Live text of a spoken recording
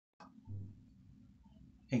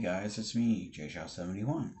Hey guys, it's me,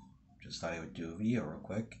 JShaw71. Just thought I would do a video real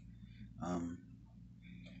quick. Um,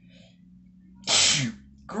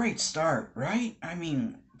 Great start, right? I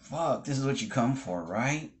mean, fuck, this is what you come for,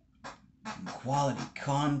 right? Quality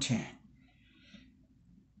content.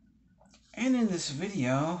 And in this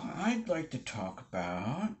video, I'd like to talk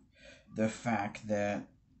about the fact that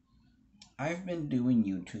I've been doing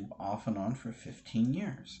YouTube off and on for 15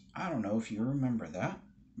 years. I don't know if you remember that,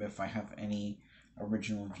 if I have any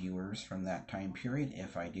original viewers from that time period.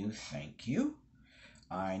 If I do, thank you.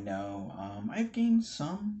 I know I've gained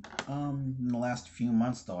some in the last few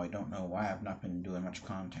months, though I don't know why I've not been doing much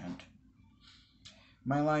content.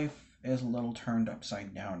 My life is a little turned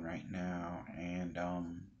upside down right now, and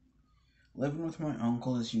living with my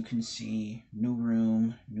uncle, as you can see, new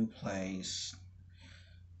room, new place,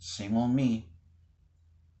 same old me.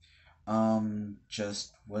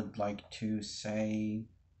 Just would like to say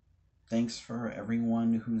thanks for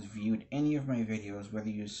everyone who's viewed any of my videos, whether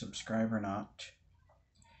you subscribe or not.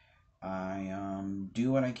 I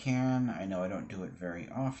do what I can. I know I don't do it very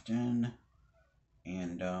often,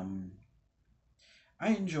 and I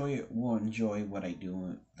enjoy it. Will enjoy what I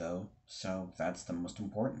do though, so that's the most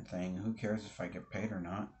important thing. Who cares if I get paid or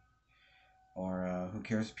not, or who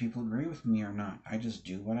cares if people agree with me or not? I just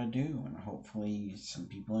do what I do, and hopefully some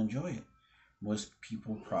people enjoy it. Most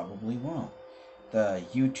people probably won't. The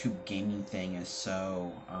YouTube gaming thing is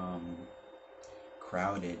so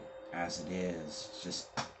crowded as it is. It's just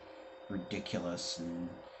ridiculous, and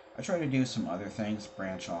I try to do some other things,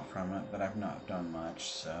 branch off from it, but I've not done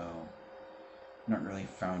much, so I've not really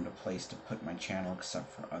found a place to put my channel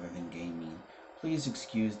except for other than gaming. Please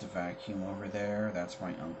excuse the vacuum over there. That's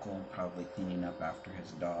my uncle, probably cleaning up after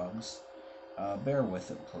his dogs. Bear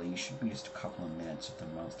with it, please. Should be just a couple of minutes at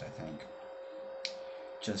the most, I think.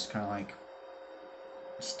 Just kind of like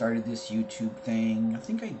started this YouTube thing. I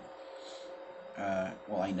think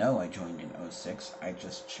well, I know I joined in 06. I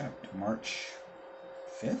just checked March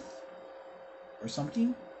 5th or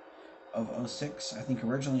something of 06. I think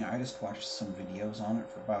originally I just watched some videos on it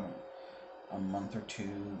for about a month or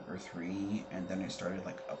two or three, and then I started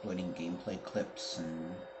like uploading gameplay clips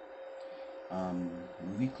and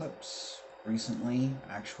movie clips recently,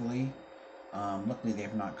 actually. Luckily they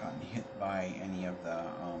have not gotten hit by any of the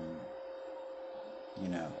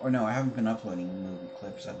or no, I haven't been uploading movie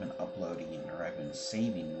clips. I've been uploading, or I've been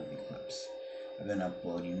saving movie clips. I've been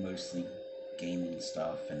uploading mostly gaming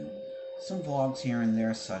stuff and some vlogs here and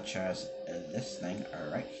there, such as this thing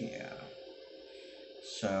right here.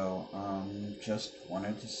 So, just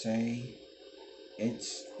wanted to say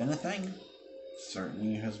it's been a thing.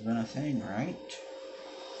 Certainly has been a thing, right?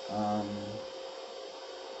 Um,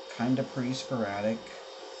 Kinda pretty sporadic.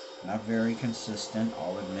 Not very consistent,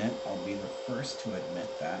 I'll admit. I'll be the first to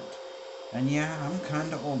admit that. And yeah, I'm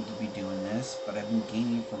kinda old to be doing this, but I've been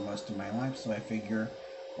gaming for most of my life, so I figure,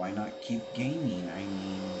 why not keep gaming? I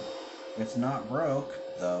mean, it's not broke,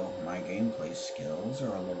 though my gameplay skills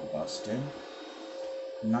are a little busted.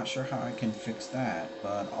 I'm not sure how I can fix that,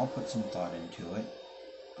 but I'll put some thought into it.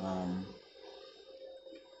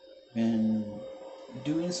 Been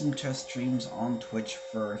doing some test streams on Twitch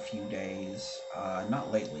for a few days. Not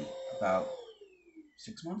lately, about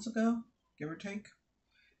 6 months ago, give or take.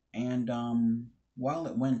 And while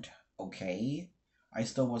it went okay, I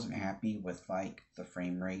still wasn't happy with like the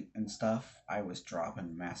frame rate and stuff. I was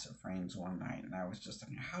dropping massive frames one night, and I was just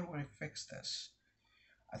thinking, how do I fix this?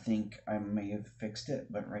 I think I may have fixed it,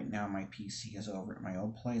 but right now my PC is over at my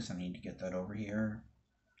old place. I need to get that over here.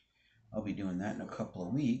 I'll be doing that in a couple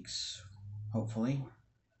of weeks, hopefully.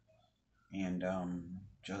 And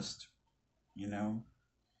just, you know,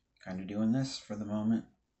 kind of doing this for the moment.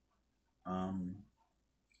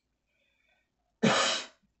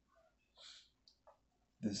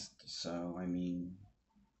 So I mean,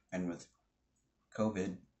 and with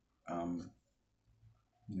COVID,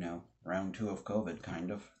 round two of COVID kind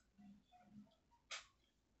of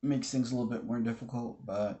makes things a little bit more difficult,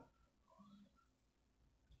 but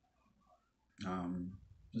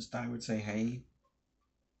just I would say, hey,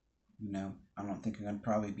 I don't think I'm gonna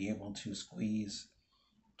probably be able to squeeze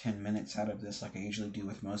 10 minutes out of this like I usually do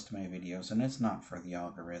with most of my videos, and it's not for the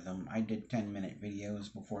algorithm. I did 10-minute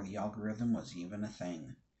videos before the algorithm was even a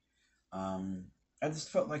thing. I just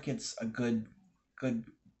felt like it's a good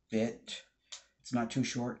bit. It's not too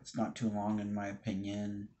short, it's not too long in my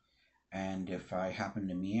opinion, and if I happen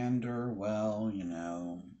to meander, well,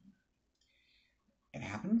 it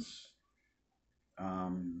happens.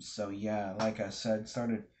 So yeah, like I said,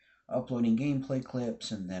 started uploading gameplay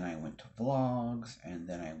clips, and then I went to vlogs, and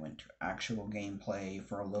then I went to actual gameplay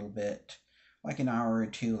for a little bit, like an hour or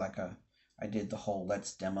two, like a I did the whole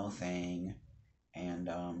Let's Demo thing, and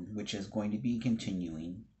which is going to be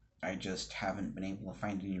continuing. I just haven't been able to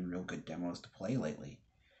find any real good demos to play lately,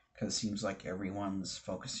 because it seems like everyone's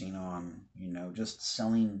focusing on, just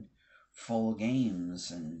selling full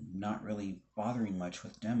games and not really bothering much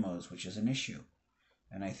with demos, which is an issue.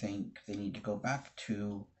 And I think they need to go back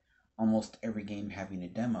to almost every game having a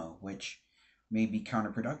demo, which may be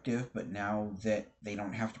counterproductive, but now that they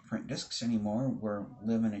don't have to print discs anymore, we're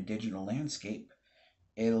living a digital landscape,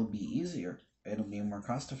 it'll be easier. It'll be more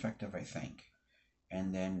cost effective, I think.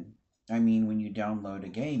 And then, when you download a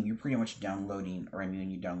game, you're pretty much downloading, or when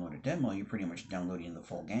you download a demo, you're pretty much downloading the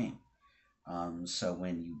full game. So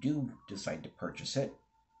when you do decide to purchase it,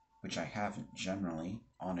 which I haven't generally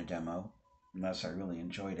on a demo, unless I really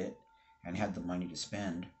enjoyed it and had the money to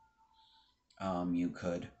spend, you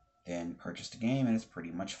could then purchase the game and it's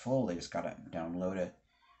pretty much full. They just gotta download a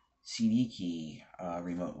CD key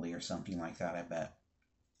remotely or something like that, I bet.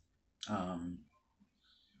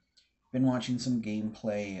 Been watching some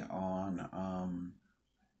gameplay on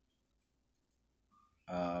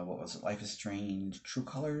what was it, Life is Strange True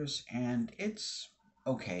Colors, and it's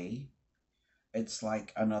okay. It's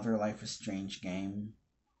like another Life is Strange game,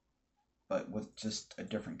 but with just a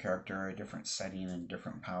different character, a different setting, and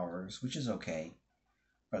different powers, which is okay.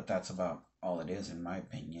 But that's about all it is, in my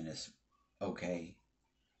opinion, is okay.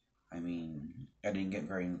 I didn't get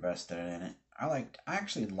very invested in it. I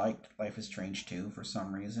actually liked Life is Strange 2 for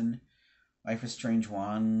some reason. Life is Strange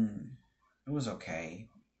 1, it was okay,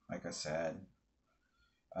 like I said,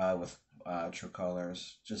 with True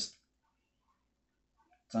Colors. Just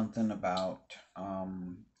something about,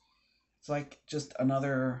 it's like just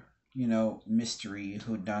another, mystery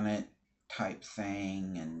whodunit type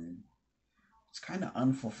thing, and it's kind of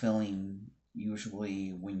unfulfilling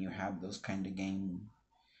usually when you have those kind of game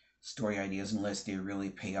story ideas, unless they really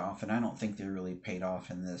pay off, and I don't think they really paid off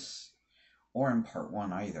in this or in part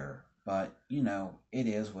one either. But it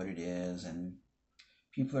is what it is, and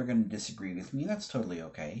people are going to disagree with me. That's totally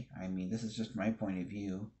okay. This is just my point of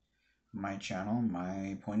view, my channel,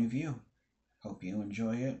 my point of view. Hope you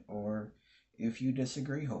enjoy it, or if you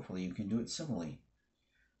disagree, hopefully you can do it civilly.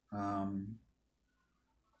 Trying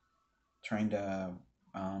to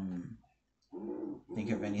think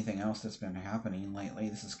of anything else that's been happening lately.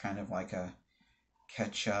 This is kind of like a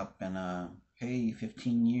catch up and hey,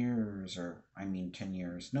 15 years, or 10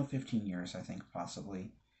 years. No, 15 years, I think,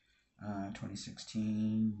 possibly.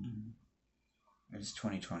 2016, it's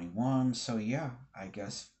 2021, so yeah, I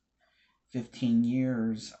guess 15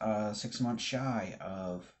 years, 6 months shy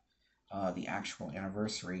of the actual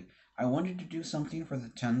anniversary. I wanted to do something for the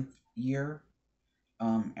 10th year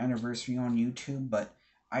anniversary on YouTube, but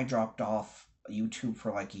I dropped off YouTube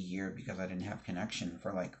for like a year because I didn't have connection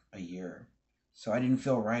for like a year. So I didn't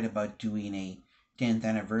feel right about doing a 10th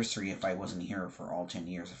anniversary if I wasn't here for all 10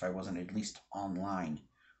 years, if I wasn't at least online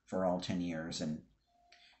for all 10 years. And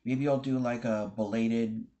maybe I'll do like a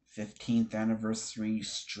belated 15th anniversary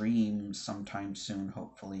stream sometime soon,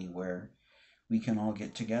 hopefully, where we can all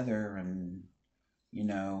get together and,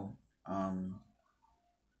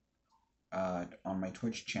 on my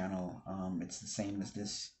Twitch channel, it's the same as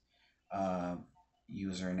this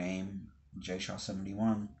username,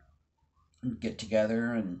 jshaw71. Get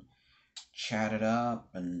together and chat it up,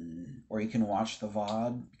 or you can watch the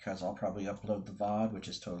VOD, because I'll probably upload the VOD, which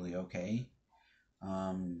is totally okay.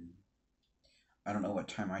 I don't know what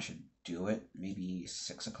time I should do it. Maybe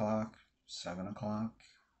 6 o'clock, 7 o'clock.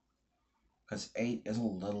 Because 8 is a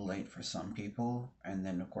little late for some people. And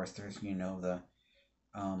then, of course, there's, the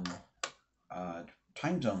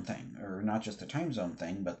time zone thing. Or not just the time zone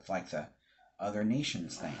thing, but like the other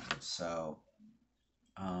nations thing. So,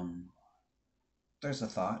 there's a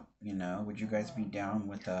thought, would you guys be down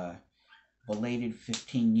with a belated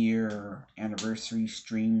 15-year anniversary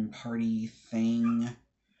stream party thing,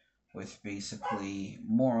 with basically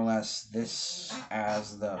more or less this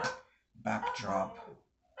as the backdrop?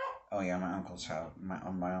 Oh yeah, my uncle's house. My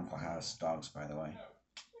uncle has dogs, by the way.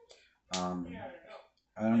 I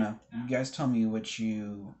don't know. You guys tell me what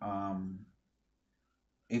you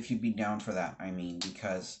if you'd be down for that.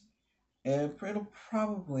 Because it'll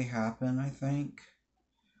probably happen, I think.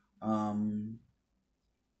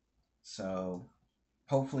 So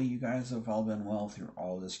hopefully you guys have all been well through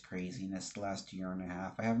all this craziness the last year and a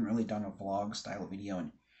half. I haven't really done a vlog style video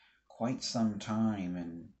in quite some time,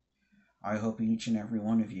 and I hope each and every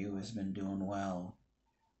one of you has been doing well.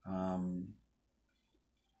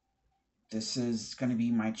 This is going to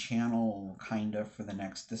be my channel, kind of, for the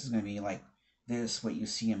next... This is going to be like this. What you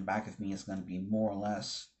see in back of me is going to be more or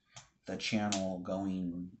less the channel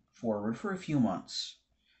going forward for a few months,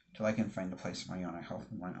 till I can find a place of my own. I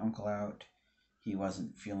helped my uncle out. He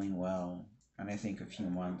wasn't feeling well, and I think a few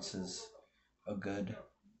months is a good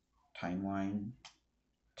timeline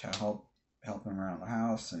to help him around the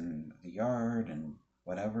house and the yard and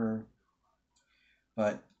whatever.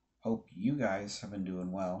 But hope you guys have been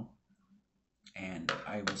doing well, and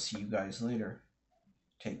I will see you guys later.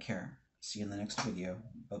 Take care. See you in the next video.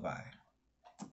 Bye bye.